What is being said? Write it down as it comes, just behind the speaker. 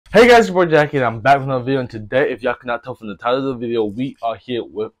Hey guys, it's your boy Jacky and I'm back with another video, and today, if y'all cannot tell from the title of the video, we are here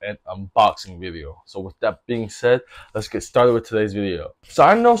with an unboxing video. So with that being said, let's get started with today's video. So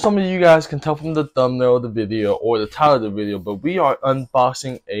I know some of you guys can tell from the thumbnail of the video or the title of the video, but we are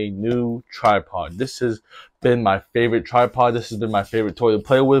unboxing a new tripod. This has been my favorite tripod. This has been my favorite toy to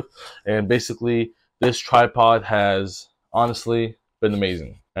play with, and basically this tripod has honestly been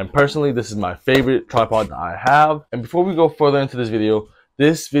amazing. And personally, this is my favorite tripod that I have. And before we go further into this video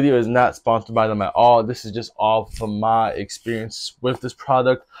is not sponsored by them at all. This is just all from my experience with this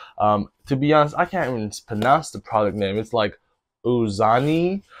product. To be honest, I can't even pronounce the product name. It's like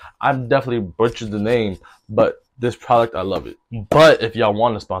Uzani. I've definitely butchered the name, but this product, I love it. But if y'all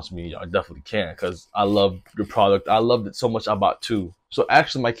want to sponsor me, y'all definitely can, because I love your product. I loved it so much I bought two. So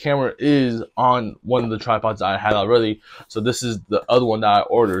actually my camera is on one of the tripods I had already. So this is the other one that I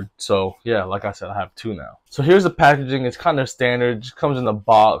ordered. So yeah, like I said, I have two now. So here's the packaging. It's kind of standard. It just comes in a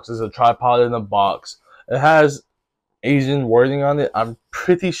box. There's a tripod in a box. It has Asian wording on it. I'm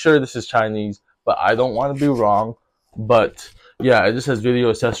pretty sure this is Chinese, but I don't want to be wrong. But yeah, it just has video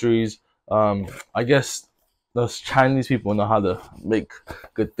accessories. I guess those Chinese people know how to make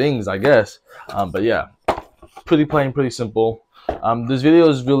good things, I guess. But yeah, pretty plain, pretty simple. This video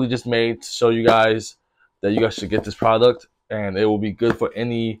is really just made to show you guys that you guys should get this product, and it will be good for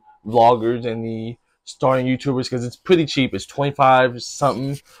any vloggers, any starting YouTubers, because it's pretty cheap. It's 25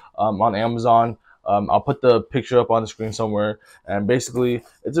 something on Amazon. I'll put the picture up on the screen somewhere, and basically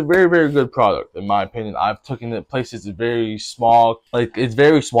it's a very, very good product in my opinion. I've taken it places. It's very small, it's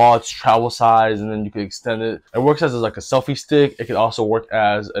very small. It's travel size, and then you can extend it. It works as like a selfie stick. It can also work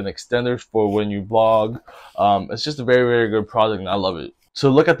as an extender for when you vlog. It's just a very, very good product, and I love it.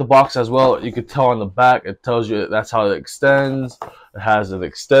 So look at the box as well. You can tell on the back, it tells you that's how it extends. It has an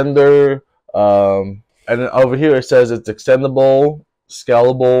extender, and then over here it says it's extendable,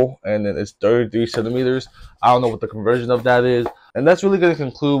 scalable, and then it's 33 centimeters. I don't know what the conversion of that is, and that's really going to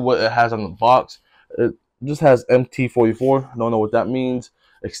conclude what it has on the box. It just has MT44. I don't know what that means.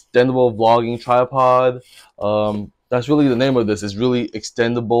 Extendable vlogging tripod. That's really the name of this. It's really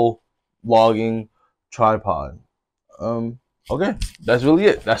extendable vlogging tripod. Okay, that's really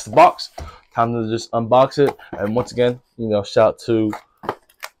it. That's the box. Time to just unbox it. And once again, shout out to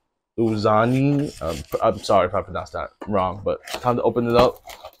Uzani. I'm sorry if I pronounced that wrong, but time to open it up.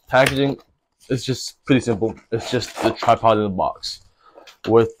 Packaging, it's just pretty simple. It's just the tripod in the box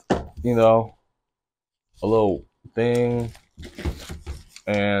with, a little thing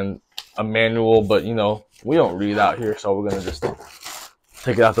and a manual, but we don't read out here, so we're gonna just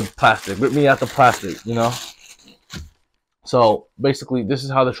take it out the plastic. Rip me out the plastic, So basically, this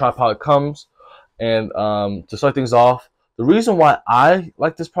is how the tripod comes. And to start things off, the reason why I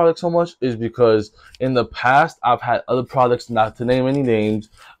like this product so much is because in the past, I've had other products, not to name any names,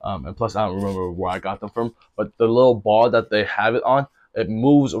 and plus I don't remember where I got them from, but the little ball that they have it on, it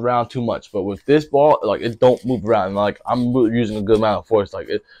moves around too much. But with this ball, it don't move around. I'm using a good amount of force.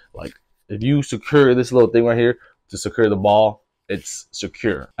 If you secure this little thing right here to secure the ball, it's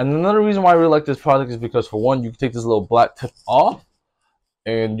secure. And another reason why I really like this product is because, for one, you can take this little black tip off,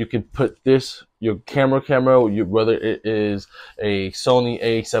 and you can put your camera, whether it is a Sony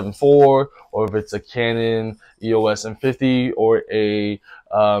a7 IV, or if it's a Canon EOS M50, or a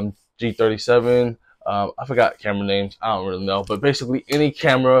G37. I forgot camera names. I don't really know, but basically any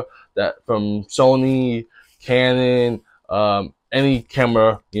camera that from Sony, Canon, any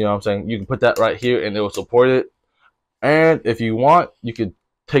camera, you can put that right here, and it will support it. And if you want, you could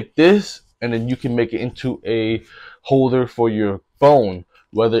take this, and then you can make it into a holder for your phone,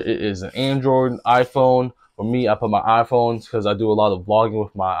 whether it is an Android, iPhone. For me, I put my iPhones because I do a lot of vlogging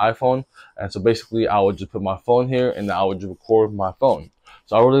with my iPhone. And so basically, I would just put my phone here, and then I would just record my phone.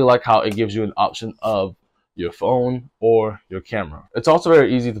 So I really like how it gives you an option of your phone or your camera. It's also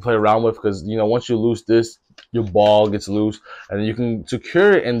very easy to play around with because, once you lose this, your ball gets loose, and then you can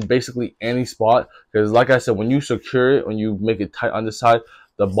secure it in basically any spot. Because like I said, when you secure it, when you make it tight on the side,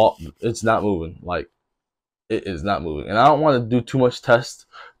 the ball, it's not moving. It is not moving. And I don't want to do too much test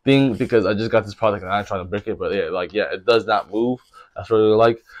thing because I just got this product and I'm trying to break it. But yeah, it does not move. That's what I really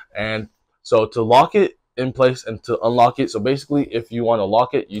like. And so to lock it in place and to unlock it, so basically if you want to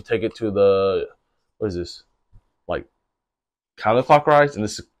lock it, you take it to the, what is this? Counterclockwise, and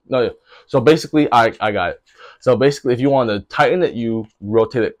this, no, yeah. So basically I got it. So basically, if you want to tighten it, you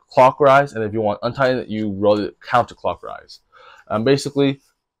rotate it clockwise, and if you want to untighten it, you rotate it counterclockwise. And basically,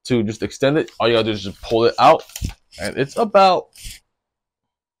 to just extend it, all you gotta do is just pull it out, and it's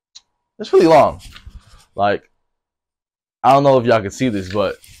really long. I don't know if y'all can see this,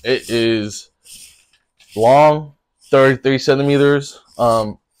 but it is long, 33 centimeters.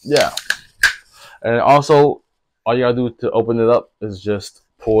 yeah. And also, all you gotta do to open it up is just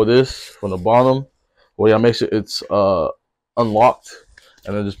pull this from the bottom. Well, you gotta make sure it's unlocked,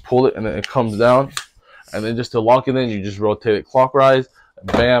 and then just pull it, and then it comes down. And then just to lock it in, you just rotate it clockwise.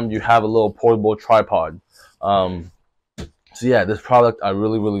 Bam, you have a little portable tripod. So yeah, this product, I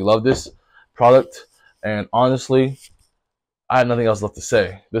really, really love this product. And honestly, I have nothing else left to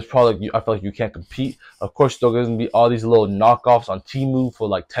say. This product, I feel like you can't compete. Of course, there's going to be all these little knockoffs on Temu for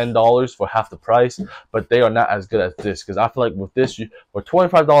like $10 for half the price, but they are not as good as this. Because I feel like with this, for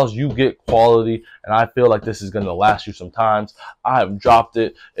 $25, you get quality, and I feel like this is going to last you some times. I have dropped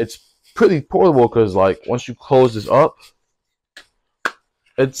it. It's pretty portable because like once you close this up,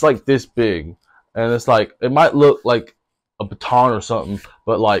 it's like this big, and it's like it might look like a baton or something,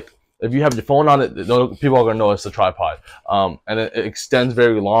 but like if you have your phone on it, people are gonna know it's a tripod. And it extends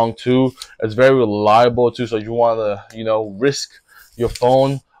very long too. It's very reliable too. So you want to risk your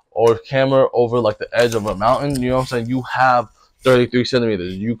phone or camera over like the edge of a mountain. You know what I'm saying? You have 33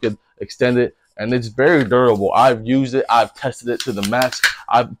 centimeters. You could extend it, and it's very durable. I've used it. I've tested it to the max.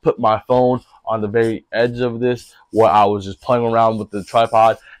 I've put my phone on the very edge of this where I was just playing around with the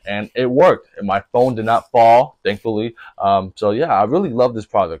tripod, and it worked, and my phone did not fall, thankfully. So yeah, I really love this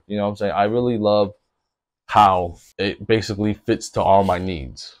product. You know what I'm saying? I really love how it basically fits to all my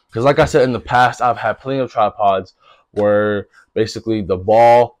needs. Because like I said in the past, I've had plenty of tripods where basically the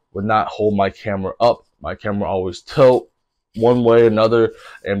ball would not hold my camera up. My camera always tilt one way or another,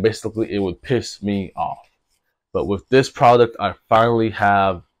 and basically it would piss me off. But with this product, I finally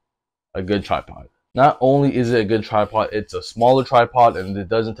have a good tripod. Not only is it a good tripod, it's a smaller tripod, and it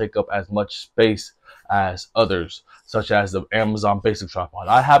doesn't take up as much space as others, such as the Amazon basic tripod.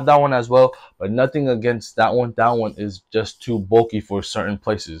 I have that one as well, but nothing against that one. That one is just too bulky for certain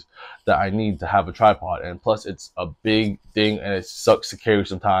places that I need to have a tripod, and plus it's a big thing and it sucks to carry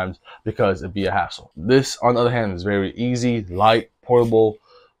sometimes because it'd be a hassle. This, on the other hand, is very easy, light, portable,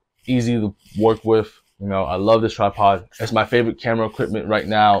 easy to work with. You know, I love this tripod. It's my favorite camera equipment right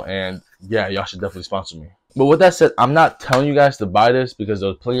now, and yeah, y'all should definitely sponsor me. But with that said, I'm not telling you guys to buy this because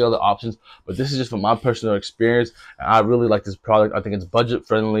there's plenty of other options, but this is just from my personal experience, and I really like this product. I think it's budget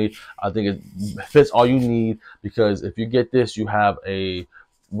friendly. I think it fits all you need, because if you get this, you have a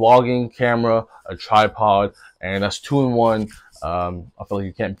vlogging camera, a tripod, and that's 2-in-1. I feel like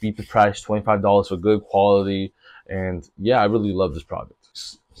you can't beat the price, $25 for good quality, and yeah, I really love this product.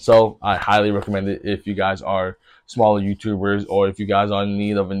 So I highly recommend it if you guys are smaller YouTubers, or if you guys are in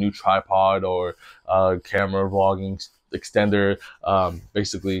need of a new tripod or camera vlogging extender.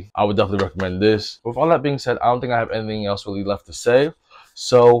 Basically, I would definitely recommend this. With all that being said, I don't think I have anything else really left to say.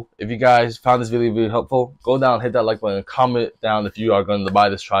 So if you guys found this video really helpful, go down, hit that like button, comment down if you are going to buy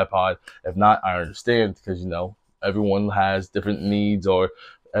this tripod. If not, I understand, because everyone has different needs, or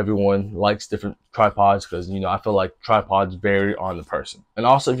everyone likes different tripods, because I feel like tripods vary on the person. And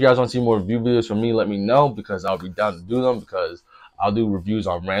also, if you guys want to see more review videos from me, let me know, because I'll be down to do them, because I'll do reviews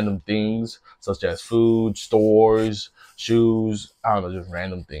on random things such as food, stores, shoes, I don't know, just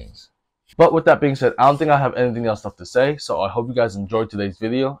random things. But with that being said, I don't think I have anything else left to say, so I hope you guys enjoyed today's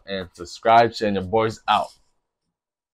video, and subscribe, and your boys out.